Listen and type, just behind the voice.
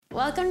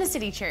Welcome to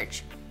City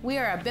Church. We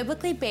are a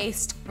biblically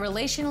based,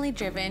 relationally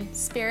driven,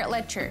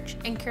 spirit-led church,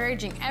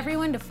 encouraging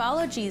everyone to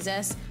follow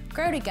Jesus,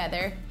 grow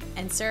together,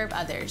 and serve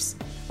others.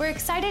 We're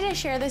excited to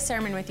share this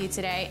sermon with you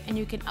today, and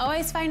you can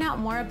always find out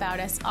more about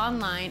us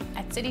online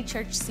at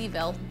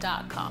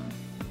citychurchseville.com.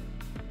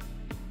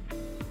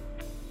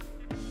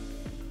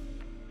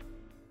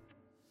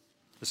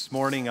 This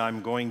morning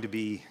I'm going to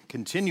be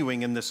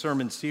continuing in the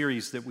sermon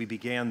series that we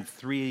began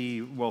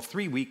 3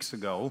 weeks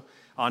ago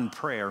on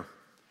prayer.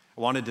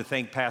 I wanted to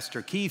thank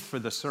Pastor Keith for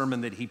the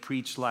sermon that he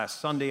preached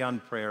last Sunday on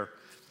prayer.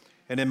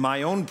 And in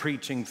my own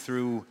preaching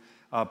through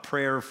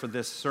prayer for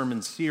this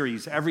sermon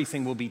series,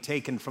 everything will be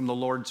taken from the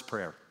Lord's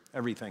Prayer,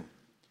 everything.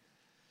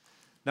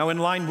 Now, in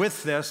line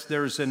with this,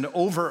 there's an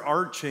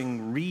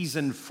overarching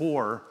reason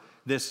for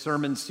this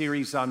sermon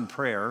series on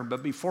prayer.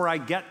 But before I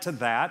get to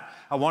that,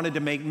 I wanted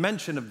to make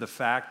mention of the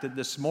fact that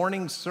this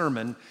morning's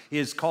sermon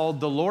is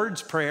called the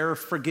Lord's Prayer,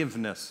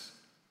 Forgiveness.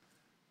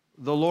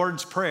 The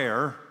Lord's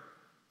Prayer,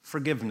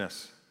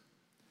 Forgiveness.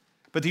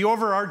 But the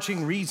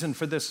overarching reason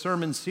for this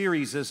sermon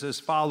series is as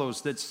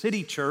follows: that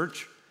City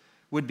Church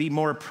would be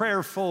more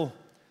prayerful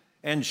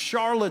and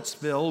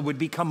Charlottesville would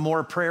become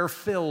more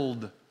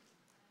prayer-filled.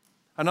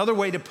 Another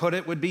way to put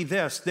it would be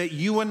this: that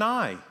you and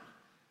I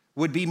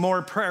would be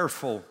more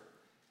prayerful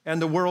and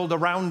the world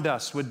around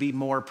us would be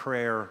more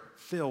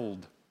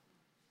prayer-filled.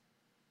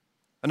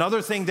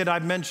 Another thing that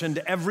I've mentioned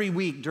every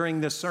week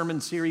during this sermon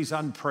series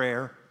on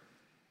prayer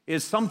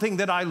is something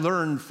that I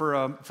learned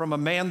from a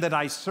man that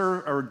I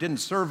didn't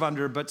serve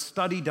under, but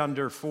studied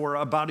under for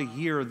about a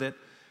year, that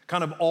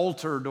kind of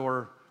altered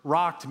or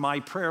rocked my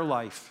prayer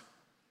life.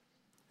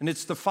 And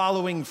it's the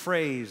following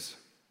phrase: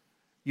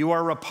 you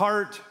are a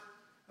part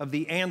of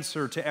the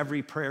answer to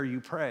every prayer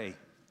you pray.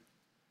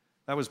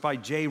 That was by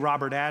J.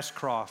 Robert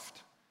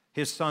Ashcroft.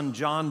 His son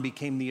John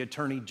became the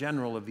Attorney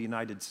General of the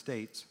United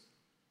States.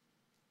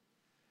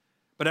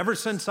 But ever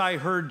since I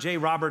heard J.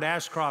 Robert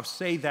Ashcroft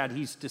say that,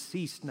 he's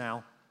deceased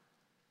now.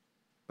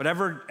 But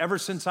ever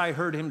since I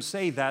heard him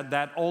say that,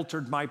 that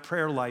altered my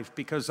prayer life,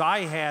 because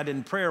I had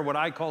in prayer what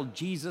I called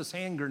Jesus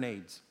hand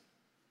grenades.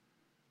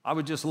 I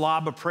would just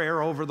lob a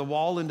prayer over the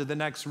wall into the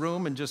next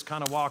room and just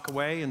kind of walk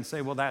away and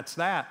say, well, that's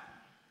that.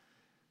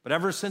 But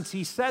ever since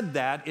he said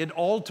that, it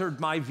altered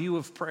my view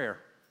of prayer.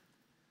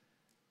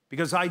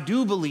 Because I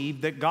do believe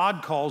that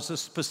God calls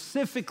us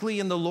specifically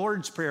in the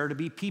Lord's Prayer to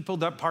be people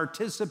that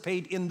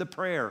participate in the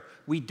prayer.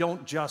 We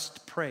don't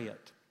just pray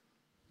it.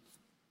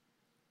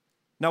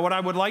 Now, what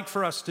I would like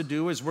for us to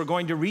do is we're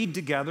going to read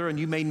together, and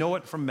you may know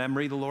it from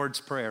memory, the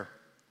Lord's Prayer.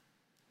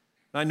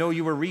 I know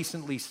you were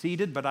recently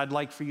seated, but I'd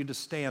like for you to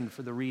stand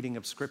for the reading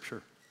of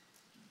Scripture.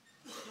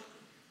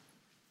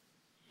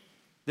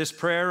 This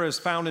prayer is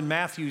found in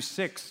Matthew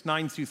 6,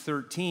 9 through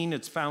 13.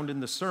 It's found in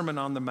the Sermon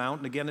on the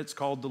Mount, and again, it's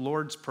called the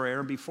Lord's Prayer.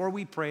 And before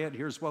we pray it,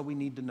 here's what we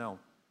need to know.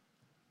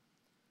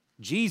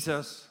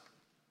 Jesus,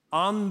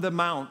 on the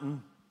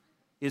mountain,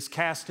 is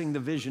casting the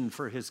vision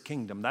for his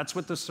kingdom. That's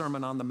what the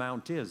Sermon on the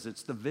Mount is.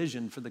 It's the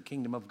vision for the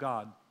kingdom of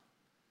God.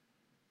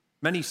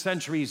 Many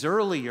centuries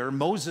earlier,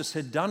 Moses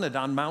had done it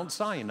on Mount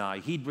Sinai.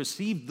 He'd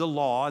received the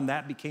law, and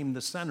that became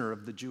the center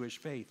of the Jewish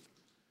faith.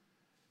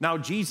 Now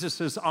Jesus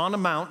is on a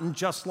mountain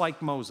just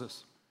like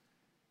Moses,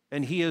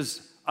 and he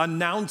is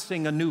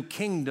announcing a new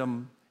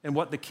kingdom and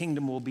what the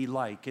kingdom will be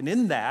like. And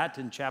in that,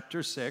 in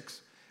chapter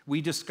 6,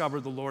 we discover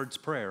the Lord's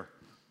Prayer.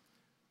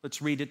 Let's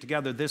read it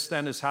together. This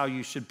then is how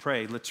you should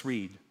pray. Let's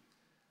read.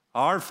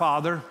 Our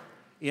Father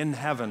in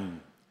heaven,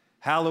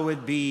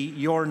 hallowed be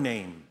your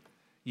name.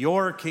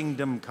 Your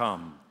kingdom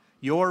come.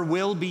 Your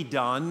will be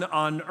done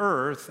on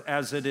earth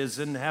as it is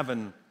in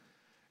heaven.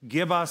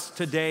 Give us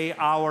today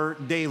our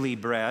daily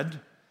bread,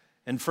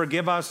 and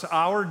forgive us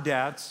our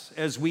debts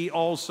as we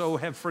also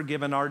have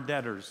forgiven our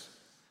debtors.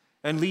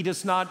 And lead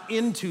us not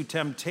into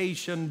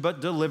temptation,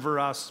 but deliver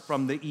us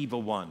from the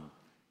evil one.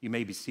 You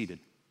may be seated.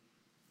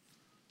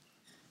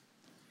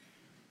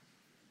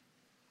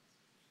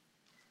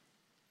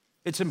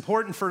 It's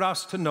important for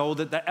us to know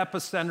that the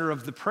epicenter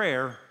of the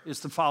prayer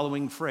is the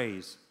following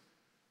phrase: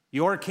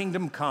 your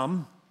kingdom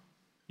come,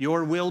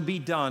 your will be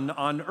done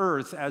on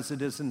earth as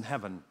it is in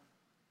heaven.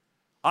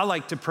 I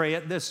like to pray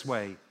it this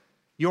way: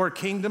 your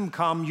kingdom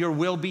come, your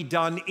will be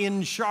done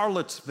in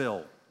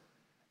Charlottesville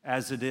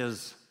as it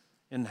is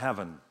in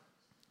heaven.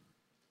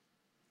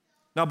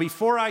 Now,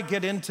 before I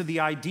get into the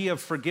idea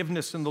of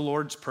forgiveness in the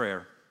Lord's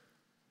Prayer,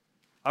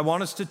 I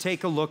want us to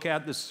take a look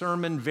at the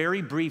sermon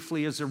very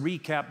briefly as a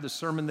recap, the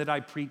sermon that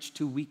I preached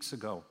 2 weeks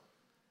ago.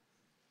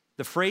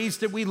 The phrase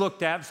that we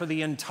looked at for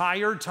the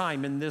entire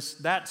time in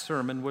that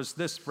sermon was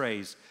this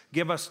phrase: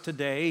 give us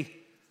today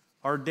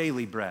our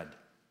daily bread.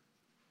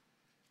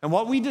 And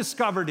what we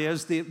discovered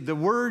is the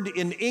word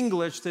in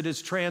English that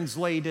is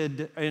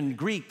translated, in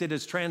Greek that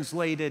is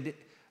translated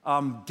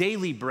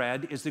daily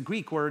bread, is the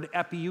Greek word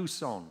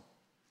epiouson.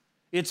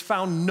 It's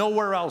found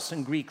nowhere else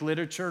in Greek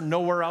literature,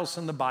 nowhere else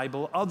in the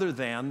Bible other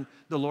than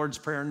the Lord's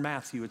Prayer in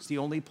Matthew. It's the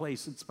only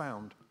place it's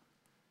found.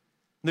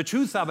 And the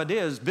truth of it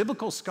is,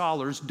 biblical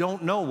scholars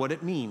don't know what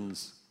it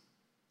means.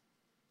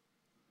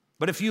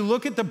 But if you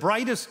look at the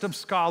brightest of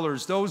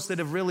scholars, those that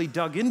have really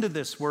dug into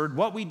this word,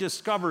 what we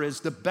discover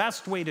is the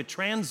best way to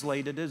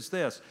translate it is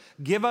this: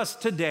 give us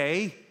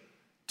today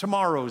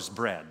tomorrow's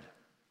bread.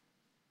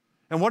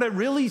 And what it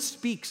really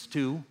speaks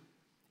to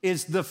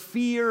is the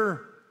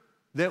fear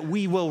that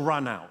we will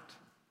run out.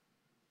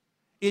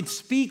 It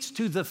speaks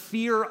to the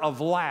fear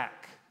of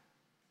lack.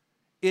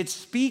 It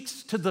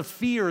speaks to the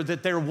fear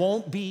that there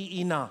won't be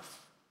enough.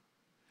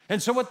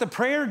 And so what the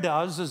prayer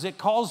does is it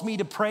calls me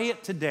to pray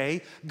it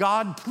today.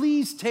 God,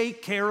 please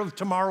take care of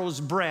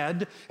tomorrow's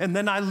bread. And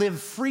then I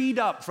live freed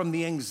up from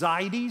the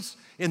anxieties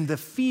and the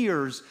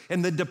fears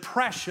and the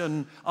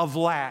depression of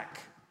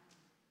lack.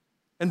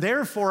 And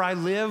therefore I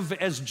live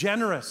as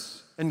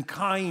generous and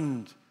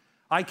kind.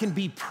 I can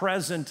be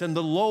present, and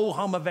the low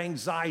hum of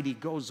anxiety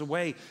goes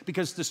away,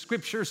 because the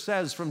scripture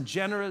says from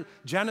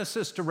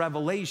Genesis to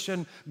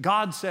Revelation,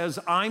 God says,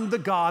 I'm the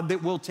God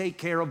that will take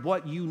care of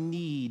what you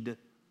need.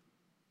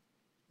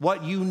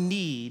 What you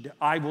need,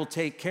 I will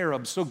take care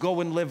of. So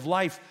go and live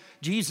life.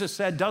 Jesus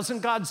said,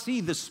 doesn't God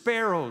see the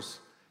sparrows?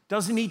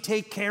 Doesn't he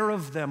take care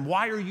of them?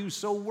 Why are you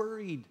so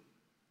worried?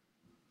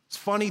 It's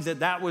funny that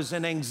that was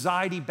an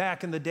anxiety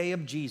back in the day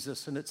of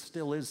Jesus, and it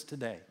still is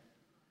today.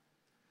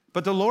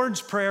 But the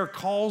Lord's Prayer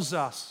calls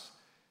us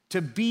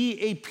to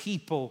be a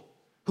people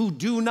who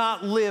do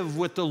not live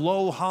with the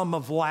low hum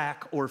of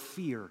lack or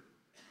fear.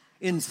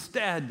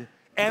 Instead,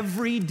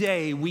 every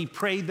day we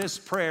pray this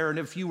prayer, and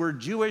if you were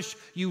Jewish,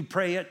 you'd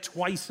pray it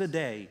twice a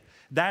day.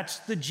 That's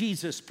the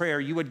Jesus prayer.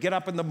 You would get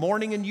up in the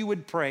morning and you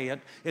would pray it,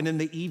 and in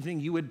the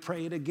evening you would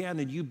pray it again,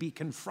 and you'd be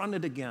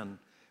confronted again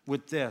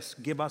with this: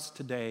 give us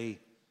today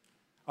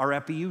our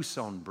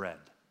epiouson bread.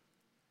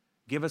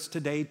 Give us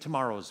today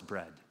tomorrow's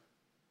bread.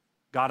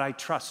 God, I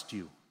trust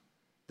you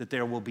that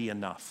there will be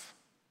enough.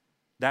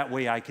 That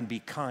way I can be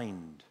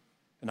kind,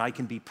 and I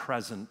can be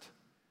present,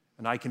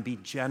 and I can be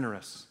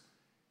generous,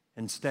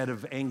 instead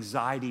of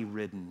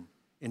anxiety-ridden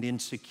and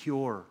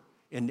insecure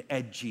and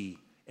edgy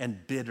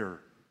and bitter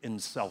and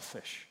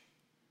selfish.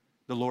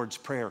 The Lord's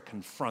Prayer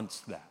confronts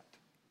that.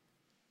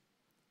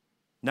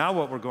 Now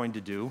what we're going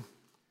to do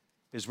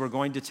is we're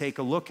going to take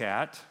a look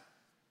at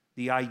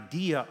the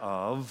idea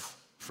of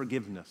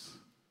forgiveness.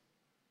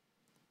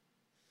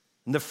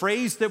 And the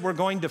phrase that we're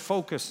going to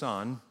focus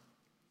on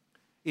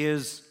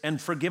is,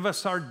 and forgive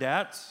us our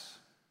debts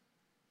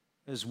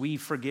as we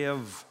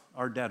forgive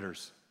our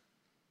debtors.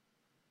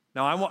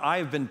 Now, I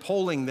have been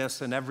polling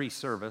this in every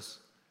service,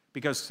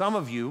 because some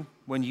of you,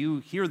 when you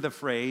hear the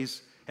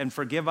phrase, and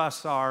forgive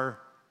us our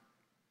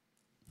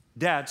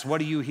debts, what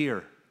do you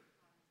hear?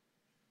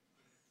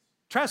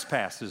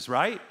 Trespasses,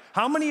 right?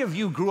 How many of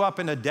you grew up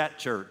in a debt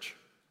church?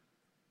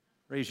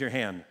 Raise your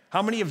hand.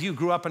 How many of you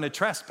grew up in a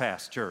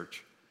trespass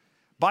church?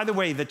 By the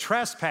way, the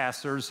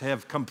trespassers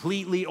have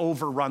completely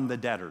overrun the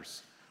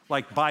debtors,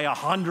 like by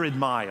 100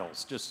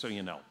 miles, just so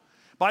you know.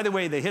 By the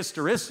way, the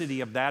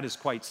historicity of that is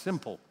quite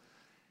simple.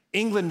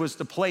 England was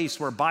the place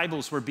where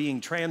Bibles were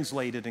being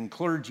translated and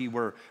clergy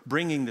were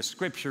bringing the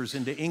scriptures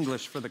into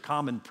English for the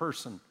common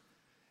person.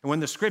 And when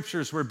the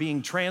scriptures were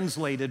being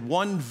translated,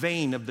 one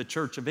vein of the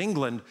Church of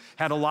England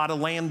had a lot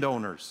of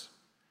landowners.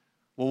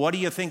 Well, what do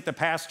you think the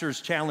pastors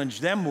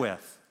challenged them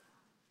with?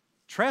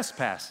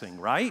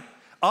 Trespassing, right?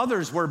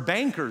 Others were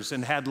bankers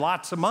and had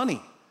lots of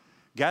money.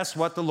 Guess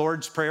what the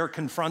Lord's Prayer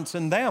confronts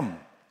in them?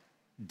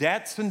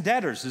 Debts and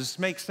debtors. Does this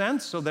make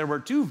sense? So there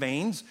were two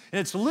veins, and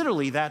it's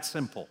literally that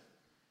simple.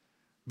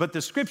 But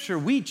the scripture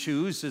we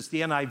choose is the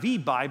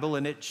NIV Bible,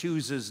 and it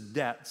chooses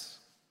debts.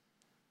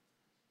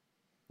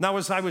 Now,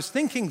 as I was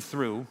thinking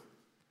through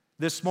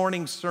this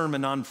morning's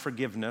sermon on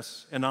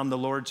forgiveness and on the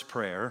Lord's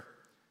Prayer,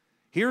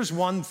 here's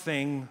one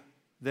thing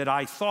that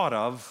I thought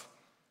of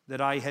that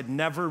I had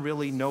never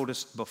really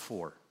noticed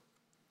before.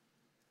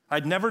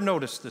 I'd never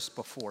noticed this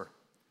before,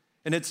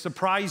 and it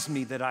surprised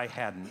me that I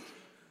hadn't.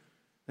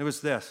 It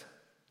was this: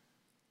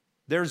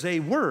 there's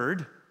a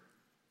word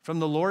from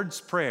the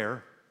Lord's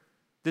Prayer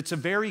that's a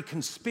very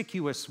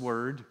conspicuous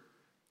word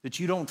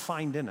that you don't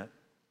find in it,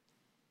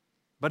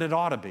 but it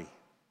ought to be.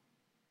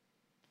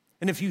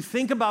 And if you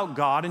think about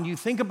God and you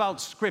think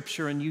about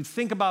Scripture and you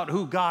think about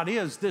who God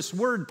is, this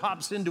word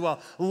pops into a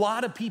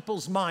lot of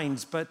people's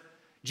minds, but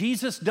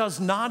Jesus does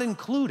not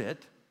include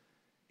it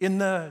in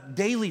the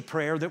daily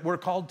prayer that we're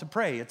called to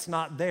pray. It's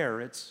not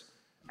there, it's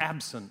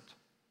absent.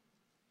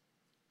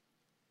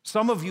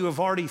 Some of you have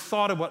already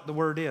thought of what the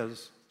word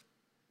is,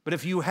 but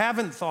if you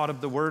haven't thought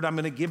of the word, I'm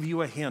going to give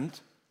you a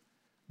hint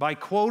by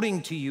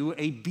quoting to you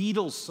a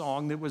Beatles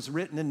song that was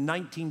written in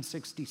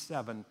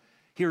 1967.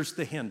 Here's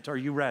the hint. Are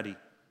you ready?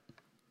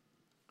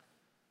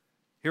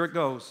 Here it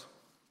goes.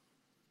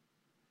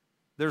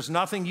 There's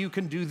nothing you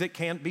can do that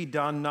can't be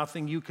done,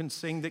 nothing you can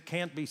sing that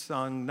can't be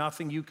sung,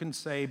 nothing you can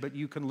say, but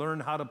you can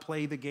learn how to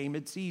play the game.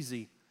 It's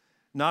easy.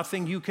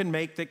 Nothing you can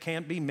make that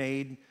can't be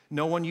made,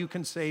 no one you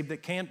can save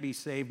that can't be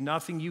saved,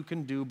 nothing you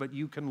can do, but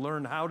you can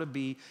learn how to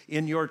be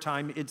in your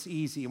time. It's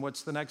easy. And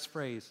what's the next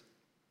phrase?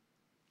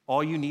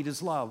 All you need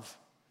is love.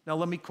 Now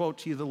let me quote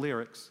to you the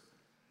lyrics.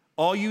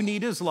 All you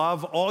need is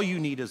love, all you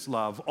need is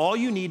love, all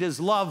you need is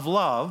love,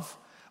 love.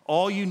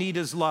 All you need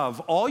is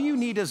love. All you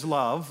need is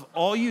love.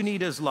 All you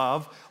need is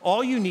love.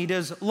 All you need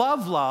is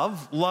love,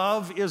 love.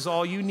 Love is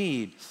all you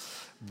need.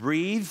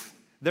 Breathe.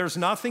 There's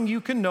nothing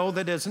you can know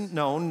that isn't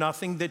known,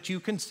 nothing that you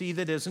can see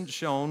that isn't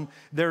shown.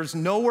 There's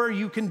nowhere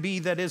you can be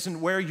that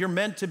isn't where you're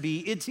meant to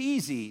be. It's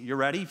easy. You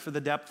ready for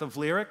the depth of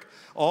lyric?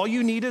 All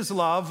you need is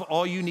love.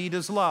 All you need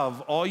is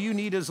love. All you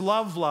need is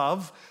love,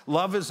 love.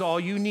 Love is all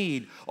you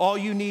need. All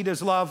you need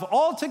is love.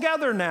 All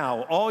together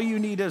now. All you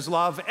need is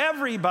love.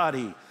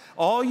 Everybody.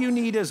 All you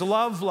need is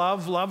love,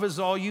 love. Love is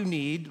all you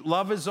need.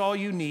 Love is all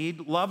you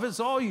need. Love is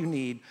all you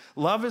need.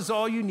 Love is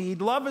all you need.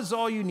 Love is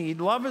all you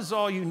need. Love is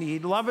all you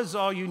need. Love is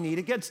all you need.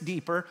 It gets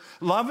deeper.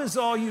 Love is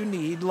all you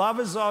need. Love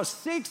is all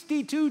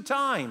 62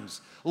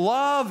 times.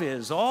 Love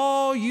is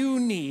all you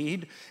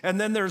need. And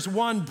then there's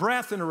one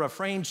breath in a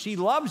refrain. She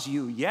loves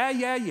you. Yeah,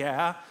 yeah,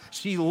 yeah.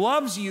 She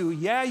loves you.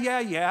 Yeah, yeah,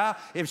 yeah.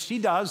 If she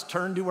does,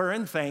 turn to her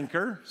and thank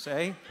her.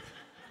 Say.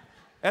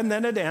 And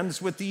then it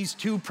ends with these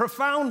two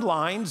profound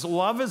lines.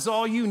 Love is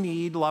all you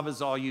need. Love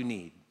is all you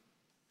need.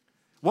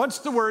 What's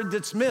the word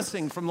that's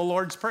missing from the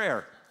Lord's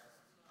Prayer?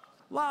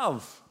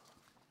 Love.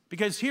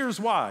 Because here's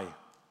why.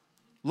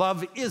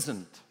 Love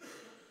isn't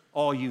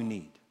all you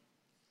need.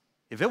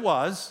 If it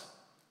was,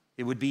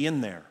 it would be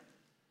in there.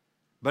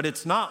 But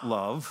it's not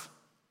love,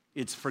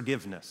 it's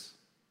forgiveness.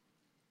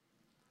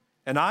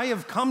 And I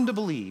have come to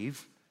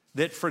believe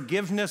that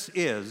forgiveness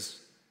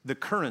is the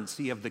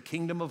currency of the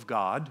kingdom of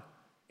God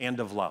and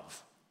of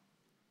love.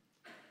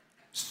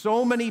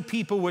 So many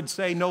people would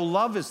say, no,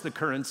 love is the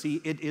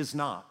currency. It is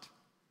not.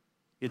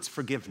 It's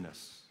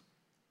forgiveness.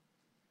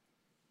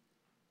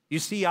 You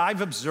see,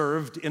 I've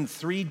observed in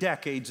 3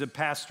 decades of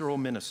pastoral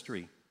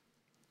ministry,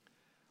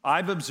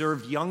 I've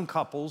observed young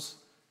couples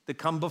that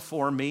come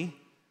before me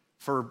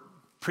for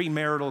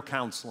premarital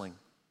counseling.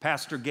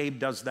 Pastor Gabe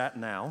does that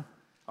now,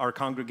 our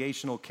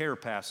congregational care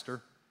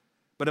pastor.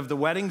 But of the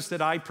weddings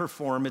that I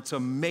perform, it's an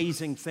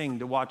amazing thing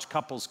to watch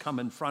couples come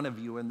in front of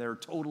you and they're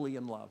totally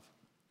in love.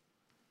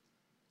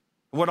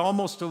 What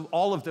almost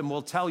all of them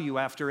will tell you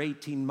after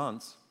 18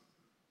 months,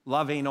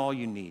 love ain't all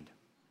you need.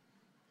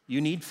 You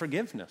need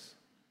forgiveness.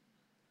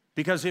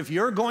 Because if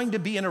you're going to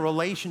be in a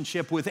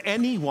relationship with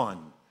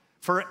anyone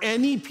for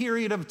any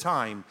period of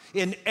time,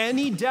 in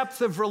any depth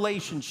of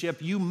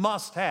relationship, you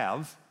must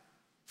have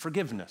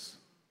forgiveness.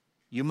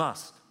 You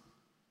must.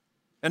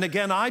 And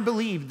again, I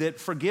believe that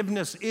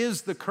forgiveness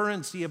is the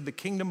currency of the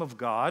kingdom of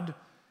God,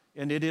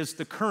 and it is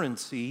the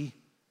currency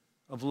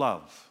of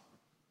love.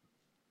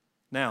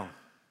 Now,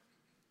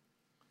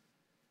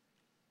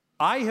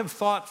 I have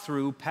thought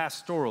through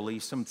pastorally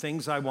some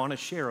things I want to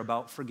share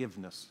about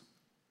forgiveness.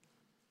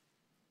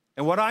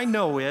 And what I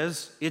know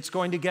is it's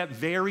going to get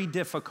very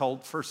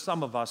difficult for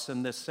some of us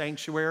in this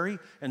sanctuary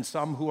and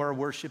some who are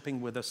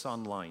worshiping with us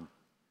online.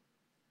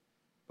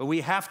 But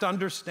we have to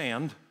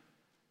understand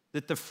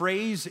that the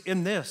phrase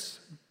in this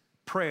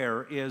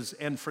prayer is,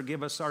 and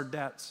forgive us our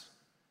debts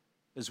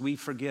as we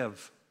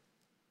forgive.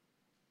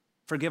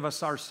 Forgive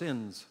us our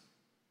sins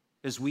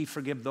as we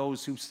forgive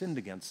those who've sinned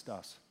against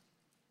us.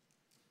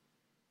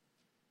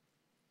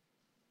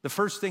 The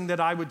first thing that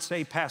I would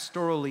say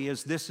pastorally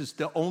is this is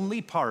the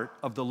only part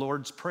of the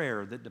Lord's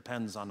Prayer that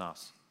depends on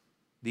us.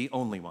 The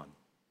only one.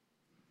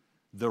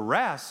 The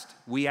rest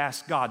we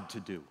ask God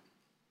to do.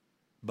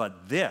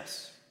 But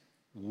this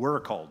we're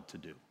called to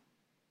do.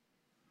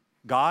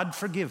 God,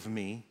 forgive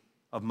me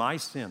of my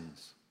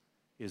sins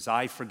as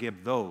I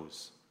forgive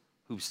those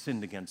who've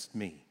sinned against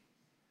me.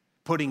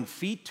 Putting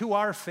feet to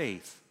our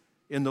faith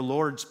in the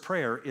Lord's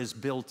Prayer is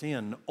built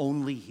in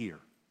only here.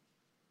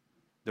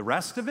 The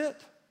rest of it,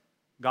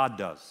 God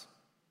does.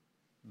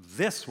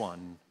 This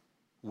one,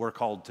 we're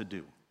called to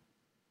do.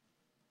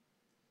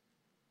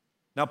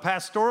 Now,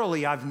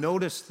 pastorally, I've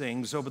noticed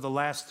things over the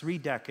last 3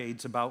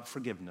 decades about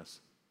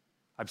forgiveness.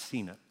 I've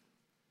seen it.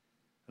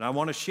 And I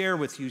want to share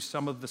with you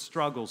some of the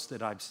struggles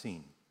that I've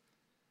seen.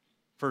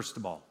 First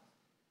of all,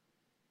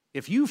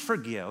 if you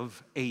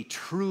forgive a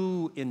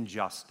true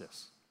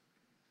injustice,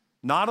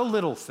 not a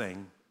little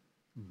thing,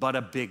 but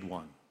a big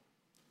one.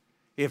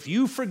 If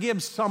you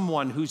forgive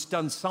someone who's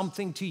done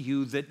something to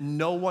you that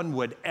no one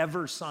would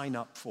ever sign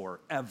up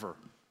for, ever.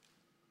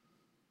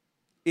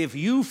 If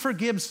you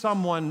forgive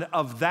someone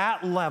of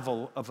that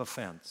level of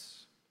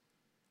offense,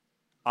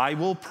 I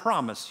will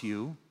promise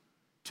you,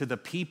 to the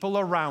people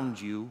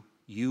around you,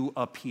 you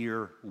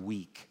appear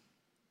weak.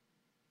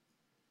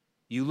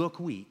 You look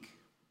weak.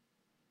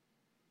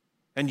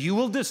 And you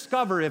will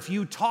discover if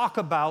you talk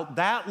about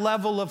that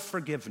level of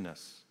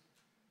forgiveness,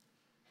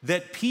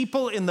 that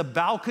people in the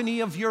balcony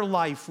of your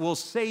life will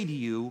say to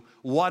you,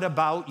 what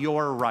about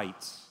your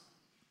rights?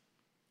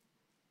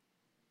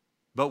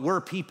 But we're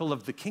people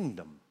of the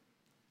kingdom.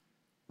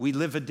 We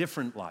live a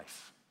different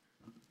life.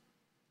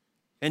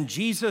 And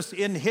Jesus,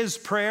 in his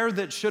prayer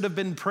that should have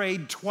been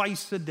prayed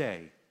twice a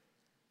day,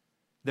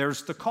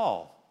 there's the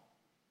call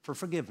for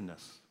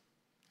forgiveness.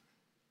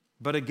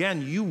 But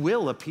again, you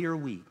will appear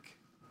weak.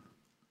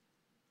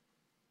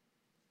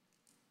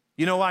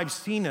 You know, I've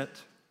seen it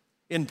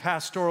in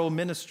pastoral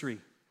ministry.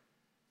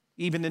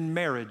 even in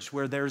marriage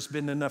where there's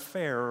been an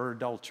affair or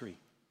adultery.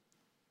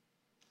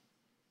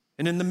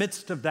 And in the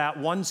midst of that,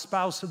 one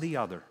spouse or the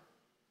other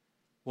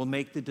will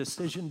make the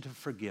decision to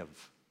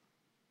forgive.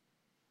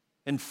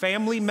 And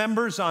family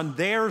members on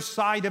their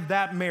side of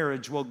that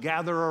marriage will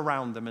gather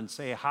around them and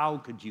say, how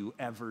could you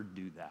ever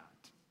do that?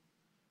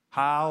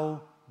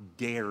 How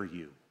dare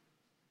you?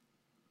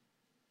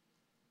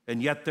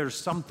 And yet there's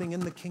something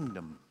in the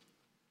kingdom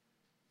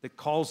that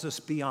calls us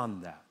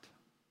beyond that.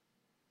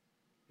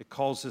 It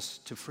calls us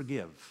to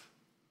forgive.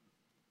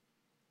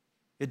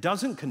 It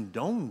doesn't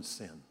condone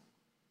sin,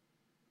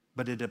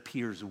 but it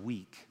appears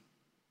weak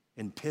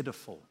and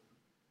pitiful.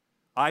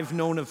 I've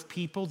known of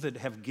people that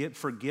have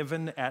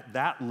forgiven at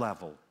that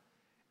level,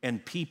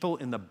 and people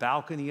in the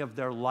balcony of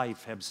their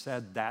life have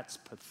said, that's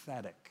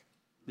pathetic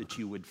that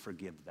you would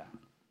forgive that.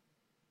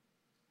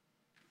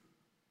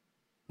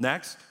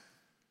 Next,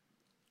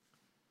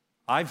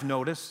 I've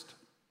noticed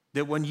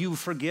that when you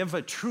forgive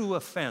a true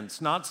offense,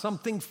 not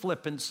something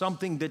flippant,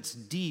 something that's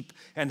deep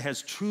and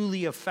has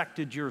truly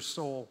affected your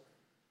soul,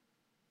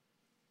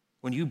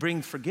 when you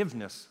bring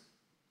forgiveness,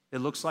 it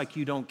looks like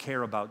you don't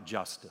care about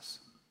justice.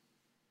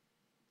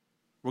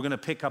 We're going to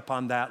pick up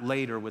on that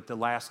later with the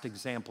last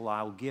example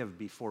I'll give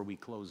before we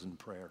close in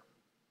prayer.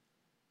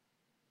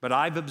 But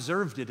I've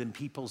observed it in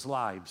people's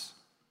lives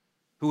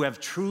who have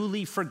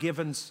truly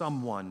forgiven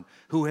someone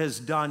who has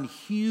done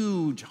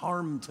huge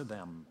harm to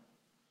them.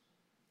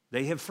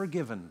 They have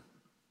forgiven,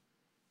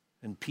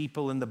 and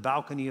people in the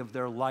balcony of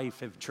their life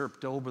have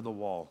chirped over the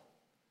wall,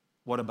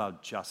 what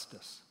about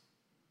justice?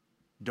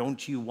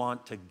 Don't you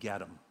want to get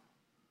them?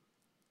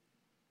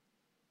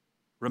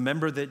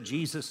 Remember that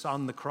Jesus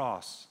on the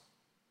cross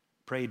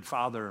prayed,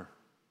 Father,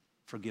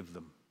 forgive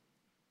them.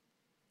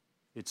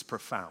 It's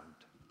profound.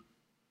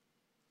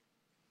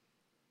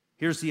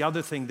 Here's the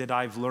other thing that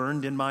I've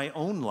learned in my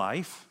own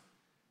life,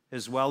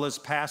 as well as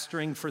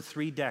pastoring for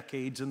 3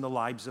 decades in the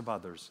lives of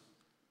others,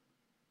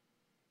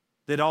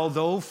 that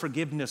although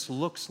forgiveness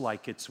looks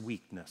like it's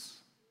weakness,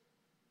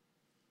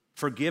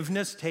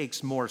 forgiveness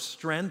takes more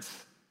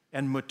strength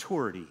and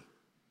maturity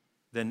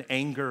than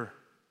anger,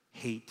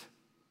 hate,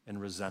 and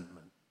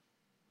resentment.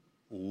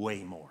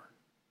 Way more.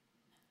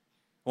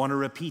 I want to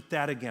repeat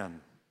that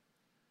again.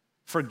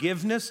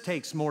 Forgiveness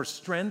takes more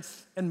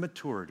strength and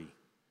maturity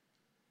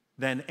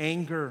than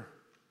anger,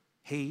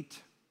 hate,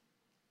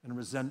 and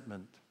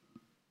resentment.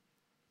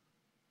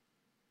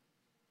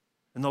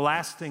 And the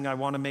last thing I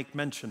want to make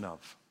mention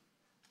of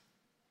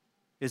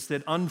is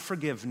that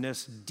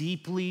unforgiveness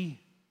deeply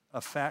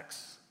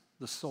affects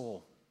the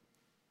soul.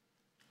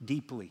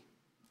 Deeply.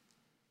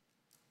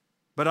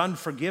 But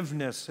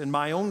unforgiveness, in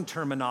my own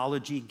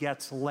terminology,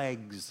 gets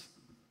legs.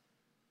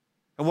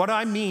 And what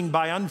I mean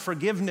by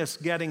unforgiveness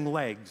getting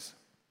legs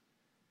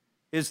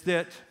is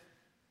that,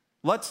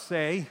 let's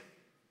say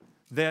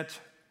that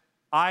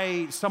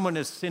someone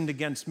has sinned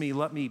against me.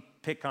 Let me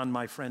pick on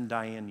my friend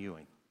Diane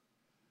Ewing.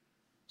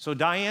 So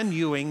Diane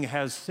Ewing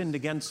has sinned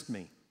against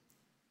me.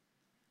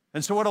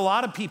 And so what a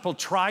lot of people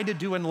try to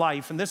do in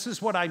life, and this is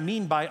what I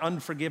mean by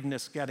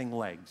unforgiveness getting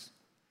legs.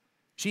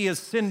 She has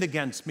sinned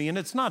against me, and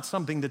it's not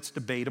something that's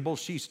debatable.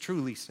 She's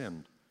truly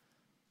sinned.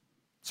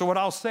 So what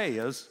I'll say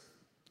is,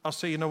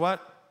 you know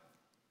what?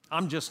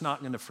 I'm just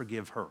not going to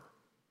forgive her.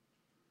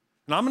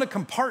 And I'm going to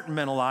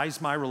compartmentalize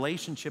my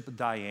relationship with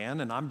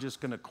Diane, and I'm just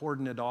going to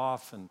cordon it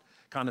off and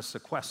kind of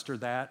sequester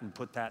that and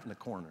put that in the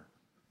corner.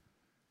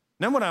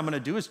 Then what I'm going to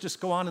do is just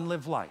go on and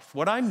live life.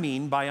 What I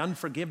mean by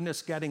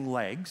unforgiveness getting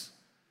legs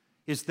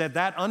is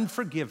that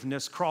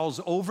unforgiveness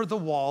crawls over the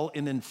wall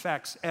and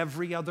infects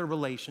every other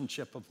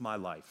relationship of my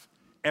life,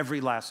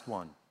 every last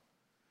one.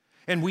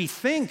 And we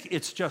think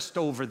it's just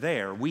over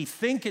there. We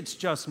think it's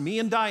just me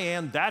and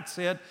Diane, that's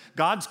it.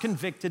 God's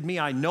convicted me.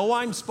 I know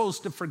I'm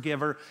supposed to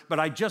forgive her, but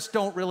I just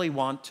don't really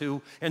want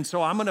to. And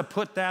so I'm going to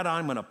put that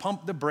on. I'm going to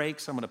pump the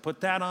brakes. I'm going to put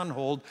that on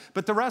hold.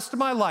 But the rest of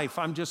my life,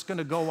 I'm just going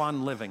to go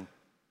on living.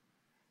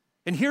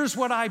 And here's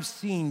what I've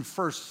seen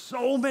for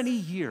so many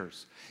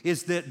years,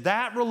 is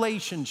that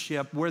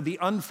relationship where the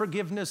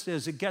unforgiveness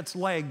is, it gets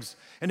legs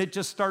and it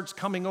just starts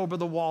coming over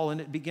the wall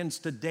and it begins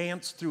to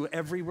dance through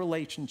every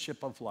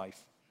relationship of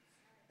life.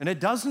 And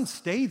it doesn't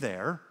stay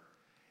there.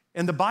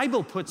 And the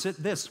Bible puts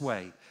it this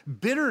way.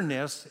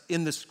 Bitterness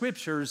in the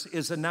scriptures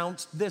is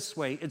announced this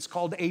way. It's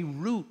called a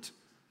root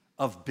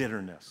of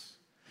bitterness.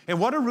 And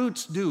what do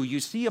roots do? You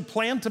see a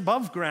plant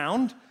above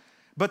ground,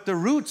 but the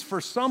roots for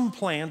some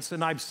plants,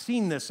 and I've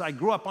seen this, I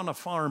grew up on a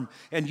farm,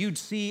 and you'd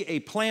see a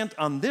plant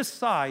on this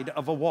side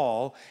of a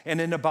wall, and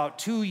in about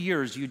 2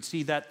 years, you'd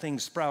see that thing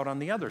sprout on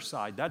the other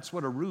side. That's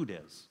what a root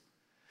is.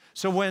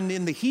 So when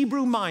in the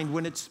Hebrew mind,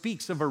 when it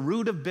speaks of a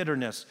root of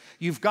bitterness,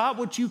 you've got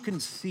what you can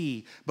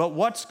see, but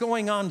what's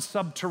going on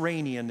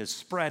subterranean is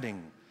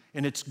spreading,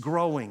 and it's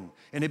growing,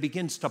 and it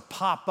begins to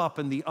pop up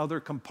in the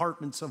other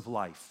compartments of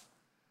life.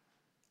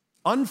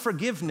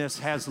 Unforgiveness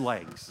has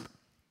legs.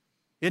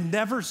 It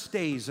never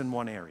stays in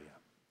one area.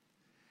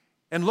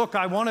 And look,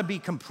 I want to be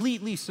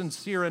completely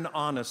sincere and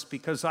honest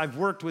because I've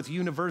worked with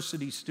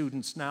university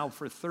students now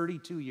for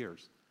 32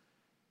 years.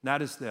 And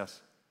that is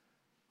this.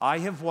 I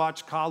have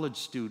watched college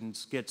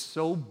students get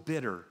so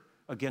bitter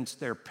against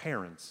their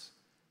parents,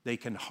 they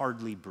can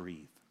hardly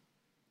breathe.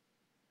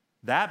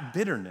 That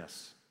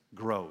bitterness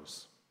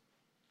grows.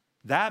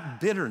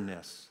 That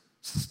bitterness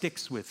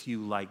sticks with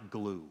you like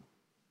glue.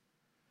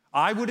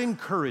 I would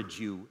encourage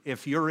you,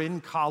 if you're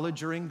in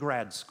college or in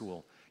grad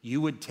school,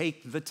 you would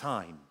take the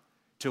time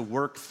to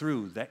work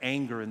through the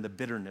anger and the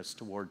bitterness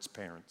towards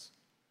parents.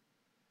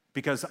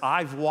 Because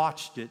I've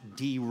watched it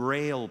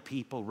derail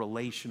people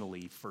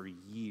relationally for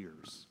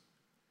years.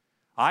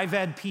 I've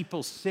had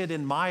people sit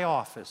in my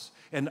office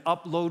and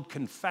upload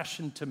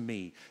confession to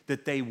me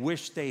that they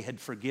wish they had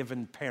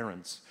forgiven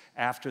parents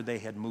after they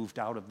had moved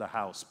out of the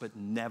house, but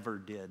never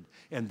did.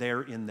 And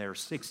they're in their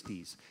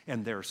 60s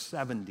and their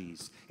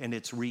 70s, and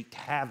it's wreaked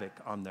havoc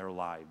on their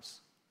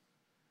lives.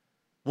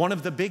 One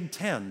of the big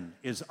 10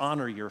 is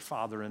honor your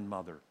father and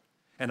mother.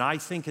 And I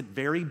think at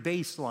very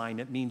baseline,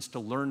 it means to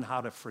learn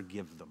how to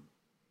forgive them.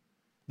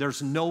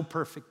 There's no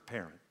perfect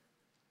parent.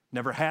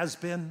 Never has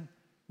been,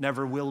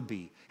 never will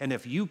be. And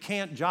if you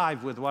can't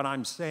jive with what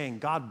I'm saying,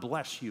 God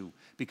bless you,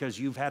 because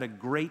you've had a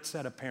great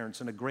set of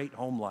parents and a great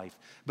home life.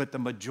 But the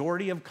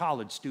majority of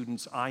college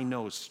students I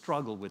know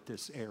struggle with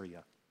this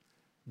area.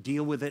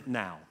 Deal with it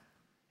now,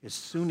 as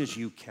soon as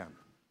you can.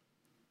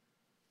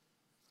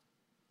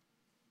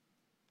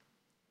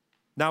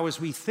 Now, as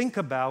we think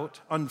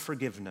about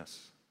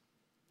unforgiveness,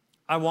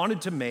 I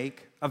wanted to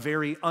make a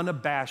very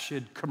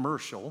unabashed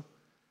commercial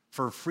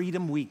for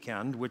Freedom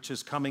Weekend, which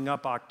is coming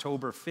up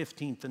October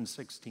 15th and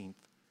 16th.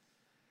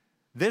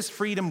 This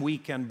Freedom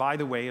Weekend, by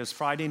the way, is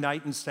Friday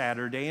night and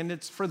Saturday, and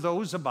it's for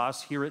those of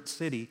us here at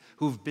City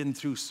who've been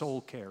through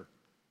Soul Care.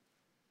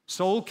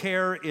 Soul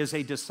Care is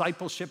a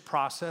discipleship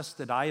process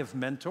that I have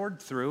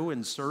mentored through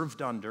and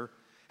served under,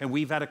 and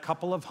we've had a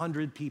couple of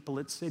hundred people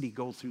at City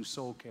go through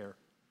Soul Care.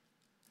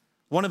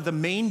 One of the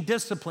main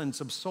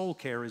disciplines of Soul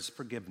Care is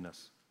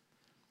forgiveness.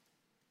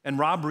 And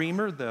Rob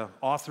Reamer, the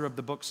author of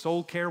the book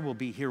Soul Care, will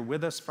be here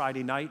with us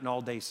Friday night and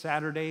all day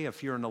Saturday.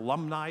 If you're an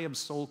alumni of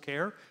Soul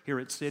Care here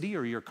at City,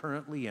 or you're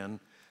currently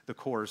in the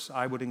course,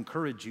 I would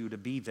encourage you to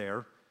be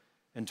there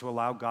and to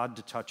allow God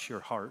to touch your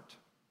heart.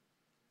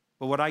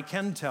 But what I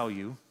can tell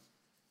you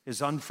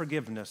is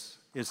unforgiveness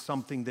is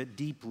something that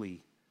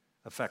deeply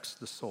affects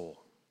the soul.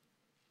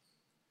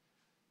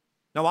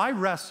 Now, I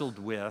wrestled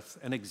with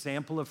an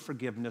example of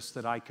forgiveness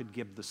that I could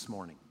give this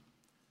morning.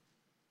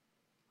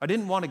 I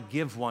didn't want to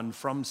give one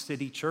from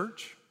City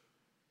Church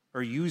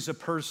or use a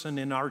person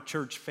in our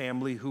church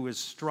family who has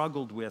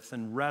struggled with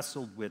and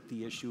wrestled with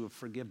the issue of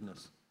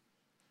forgiveness.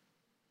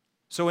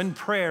 So in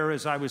prayer,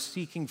 as I was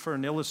seeking for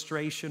an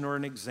illustration or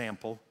an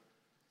example,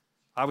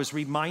 I was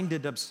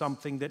reminded of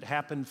something that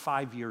happened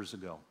 5 years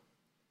ago.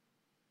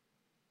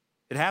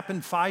 It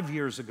happened 5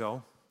 years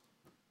ago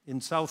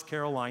in South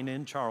Carolina,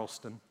 in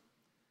Charleston,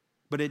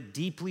 but it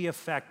deeply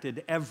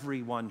affected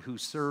everyone who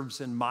serves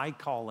in my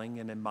calling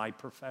and in my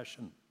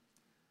profession.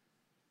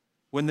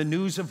 When the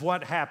news of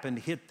what happened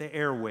hit the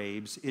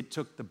airwaves, it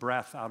took the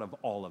breath out of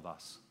all of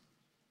us.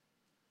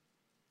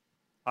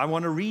 I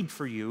want to read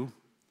for you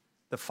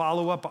the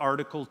follow-up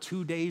article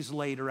 2 days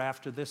later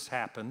after this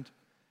happened.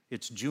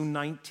 It's June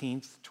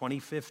 19th,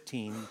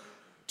 2015.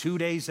 2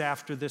 days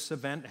after this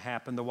event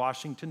happened, the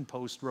Washington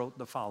Post wrote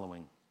the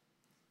following.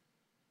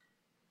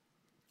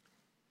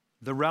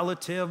 The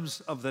relatives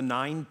of the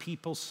 9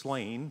 people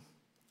slain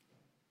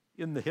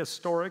in the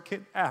historic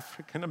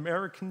African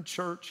American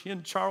church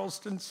in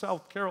Charleston,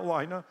 South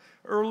Carolina,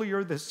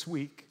 earlier this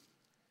week,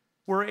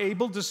 were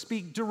able to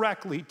speak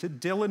directly to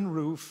Dylann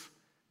Roof,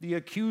 the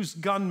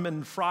accused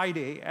gunman,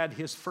 Friday at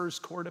his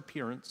first court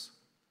appearance.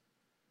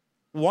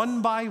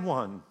 One by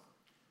one,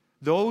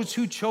 those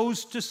who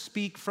chose to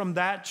speak from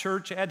that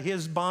church at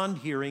his bond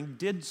hearing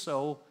did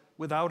so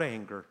without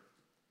anger.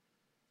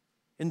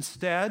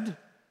 Instead,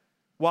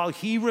 while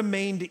he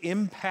remained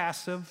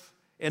impassive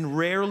and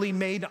rarely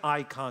made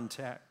eye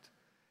contact,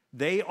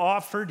 they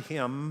offered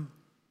him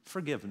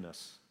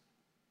forgiveness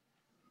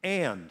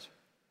and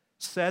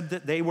said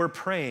that they were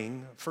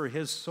praying for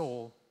his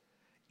soul,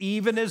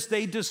 even as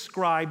they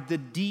described the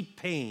deep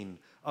pain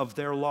of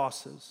their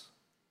losses.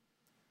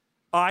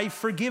 I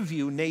forgive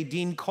you,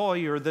 Nadine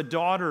Collier, the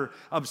daughter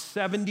of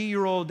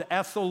 70-year-old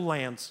Ethel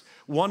Lance,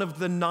 one of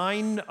the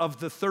 9 of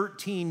the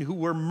 13 who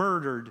were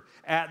murdered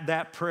at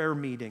that prayer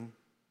meeting.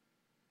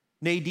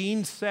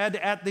 Nadine said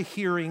at the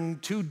hearing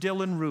to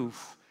Dylann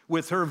Roof,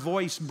 with her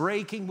voice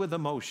breaking with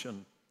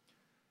emotion,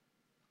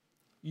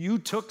 "You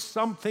took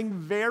something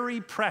very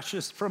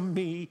precious from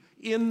me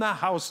in the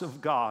house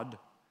of God.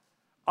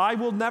 I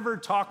will never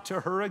talk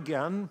to her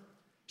again.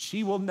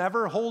 She will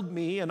never hold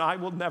me, and I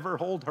will never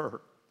hold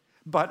her.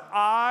 But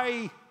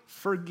I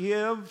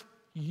forgive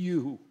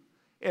you,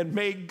 and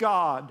may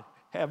God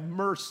have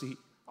mercy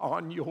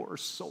on your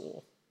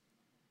soul."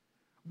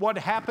 What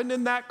happened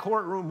in that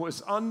courtroom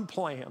was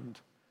unplanned,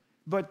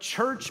 but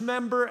church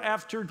member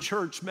after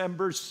church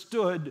member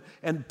stood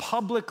and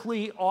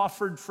publicly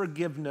offered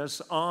forgiveness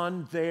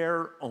on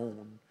their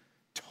own,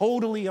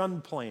 totally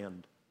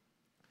unplanned.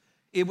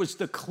 It was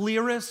the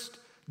clearest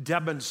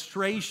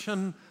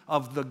demonstration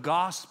of the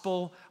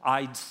gospel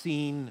I'd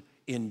seen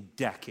in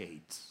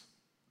decades.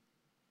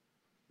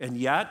 And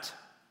yet,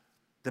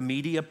 the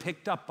media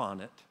picked up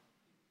on it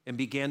and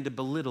began to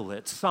belittle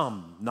it.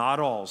 Some, not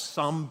all,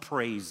 some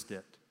praised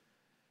it,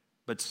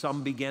 but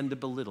some began to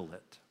belittle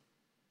it.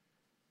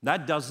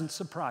 That doesn't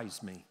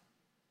surprise me,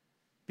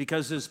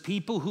 because as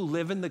people who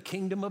live in the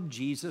kingdom of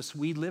Jesus,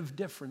 we live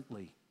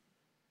differently.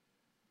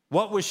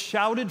 What was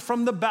shouted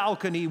from the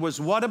balcony was,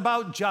 "What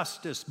about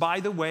justice?" By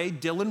the way,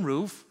 Dylann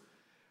Roof,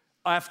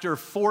 after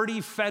 40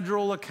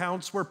 federal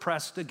accounts were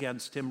pressed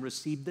against him,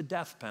 received the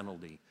death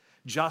penalty.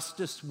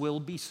 Justice will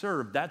be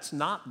served. That's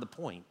not the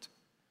point.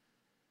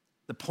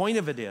 The point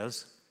of it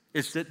is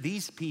that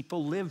these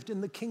people lived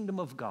in the kingdom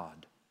of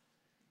God.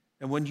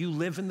 And when you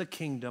live in the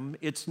kingdom,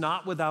 it's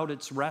not without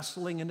its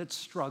wrestling and its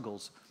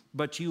struggles,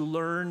 but you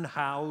learn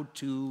how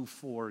to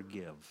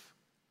forgive.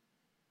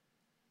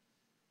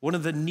 One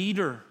of the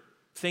neater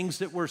things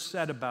that were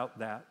said about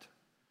that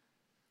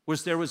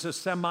was there was a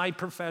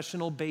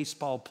semi-professional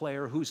baseball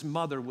player whose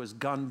mother was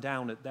gunned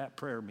down at that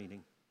prayer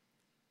meeting.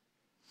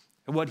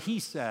 And what he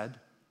said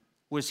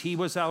was he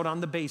was out on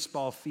the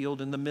baseball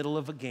field in the middle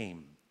of a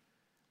game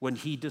when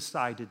he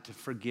decided to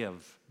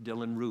forgive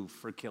Dylann Roof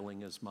for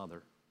killing his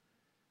mother.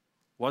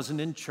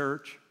 Wasn't in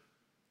church.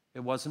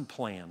 It wasn't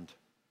planned.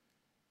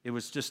 It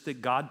was just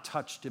that God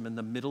touched him in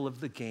the middle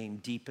of the game,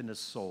 deep in his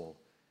soul,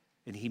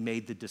 and he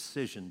made the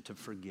decision to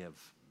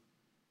forgive.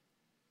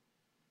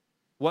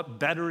 What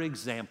better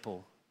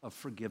example of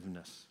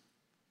forgiveness?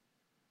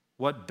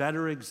 What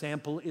better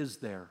example is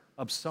there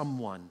of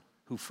someone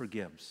who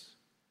forgives?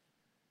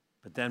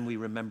 But then we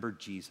remember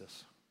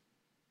Jesus,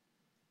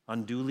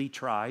 unduly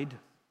tried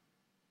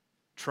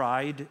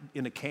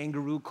in a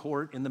kangaroo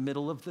court in the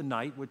middle of the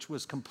night, which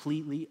was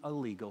completely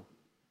illegal.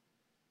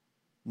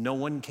 No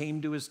one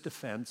came to his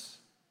defense.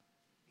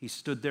 He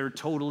stood there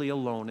totally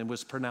alone and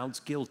was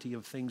pronounced guilty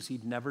of things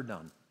he'd never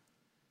done.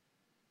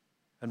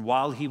 And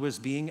while he was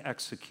being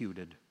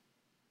executed,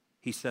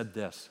 he said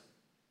this,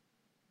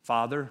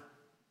 "Father,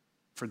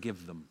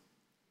 forgive them."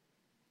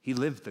 He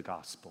lived the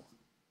gospel,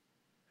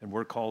 and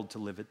we're called to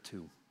live it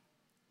too.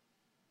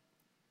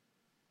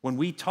 When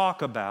we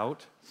talk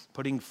about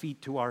putting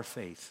feet to our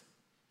faith,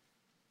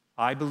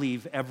 I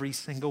believe every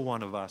single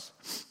one of us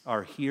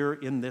are here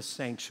in this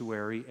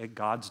sanctuary at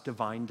God's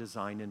divine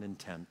design and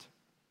intent.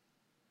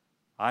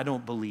 I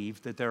don't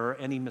believe that there are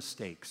any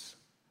mistakes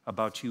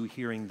about you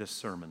hearing this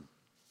sermon.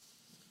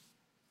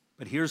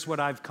 But here's what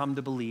I've come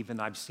to believe,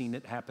 and I've seen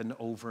it happen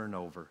over and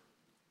over.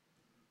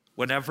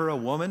 Whenever a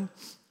woman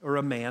or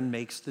a man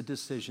makes the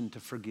decision to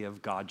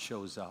forgive, God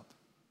shows up.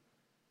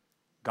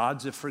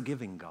 God's a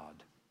forgiving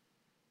God.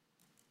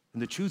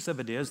 And the truth of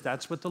it is,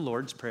 that's what the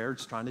Lord's Prayer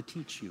is trying to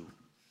teach you.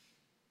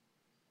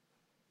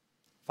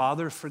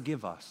 Father,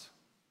 forgive us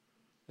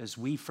as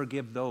we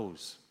forgive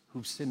those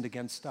who've sinned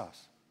against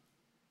us.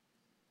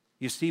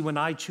 You see, when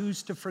I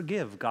choose to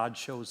forgive, God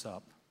shows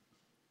up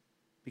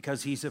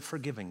because he's a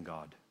forgiving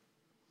God.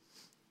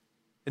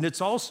 And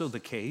it's also the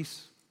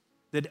case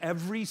that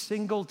every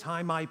single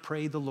time I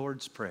pray the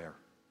Lord's Prayer,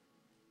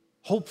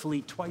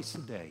 hopefully twice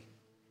a day,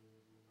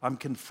 I'm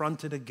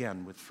confronted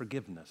again with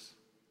forgiveness.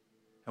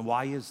 And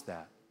why is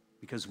that?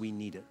 Because we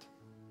need it.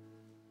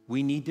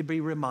 We need to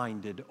be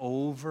reminded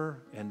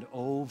over and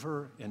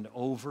over and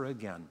over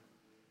again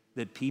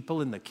that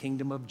people in the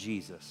kingdom of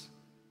Jesus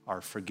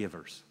are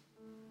forgivers.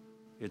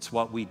 It's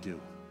what we do.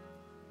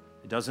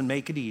 It doesn't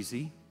make it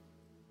easy,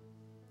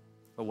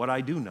 but what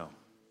I do know,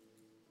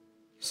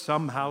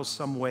 somehow,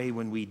 some way,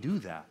 when we do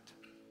that,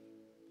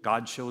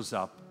 God shows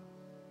up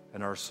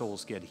and our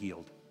souls get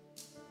healed.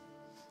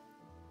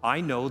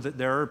 I know that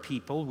there are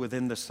people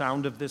within the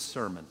sound of this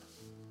sermon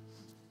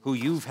who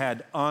you've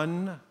had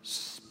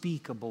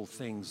unspeakable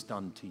things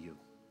done to you.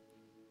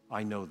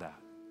 I know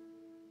that.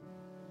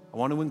 I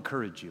want to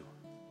encourage you.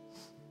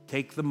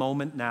 Take the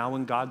moment now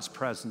in God's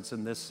presence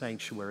in this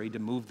sanctuary to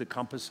move the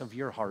compass of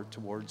your heart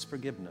towards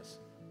forgiveness.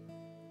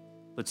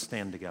 Let's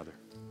stand together.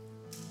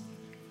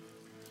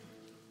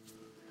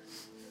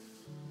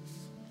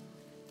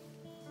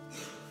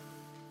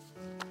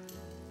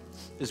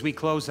 As we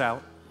close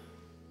out,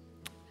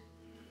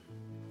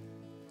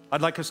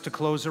 I'd like us to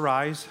close our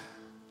eyes.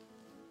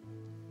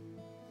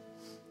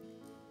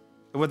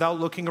 And without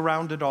looking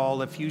around at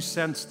all, if you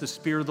sense the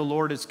Spirit of the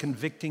Lord is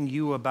convicting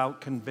you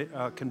about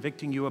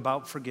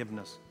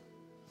forgiveness,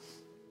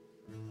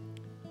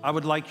 I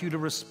would like you to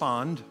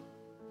respond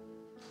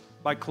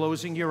by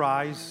closing your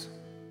eyes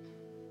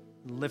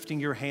and lifting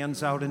your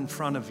hands out in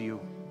front of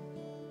you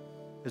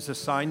as a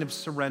sign of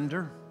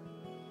surrender,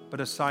 but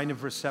a sign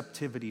of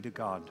receptivity to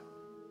God.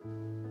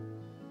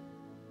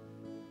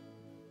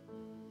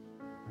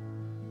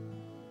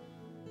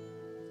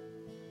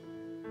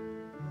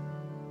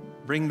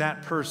 Bring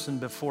that person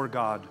before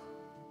God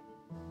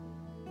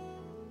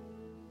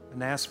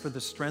and ask for the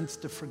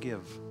strength to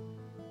forgive.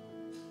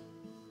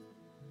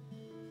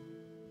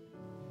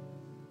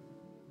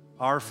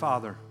 Our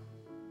Father,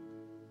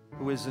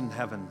 who is in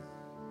heaven,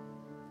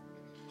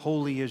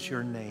 holy is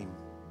your name.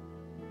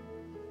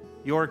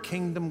 Your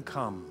kingdom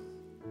come,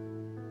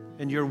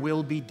 and your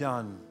will be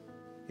done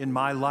in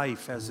my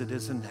life as it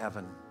is in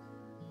heaven.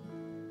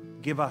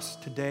 Give us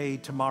today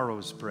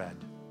tomorrow's bread,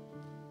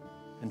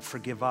 and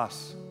forgive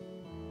us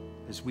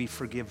as we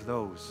forgive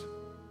those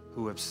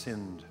who have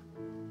sinned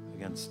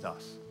against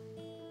us.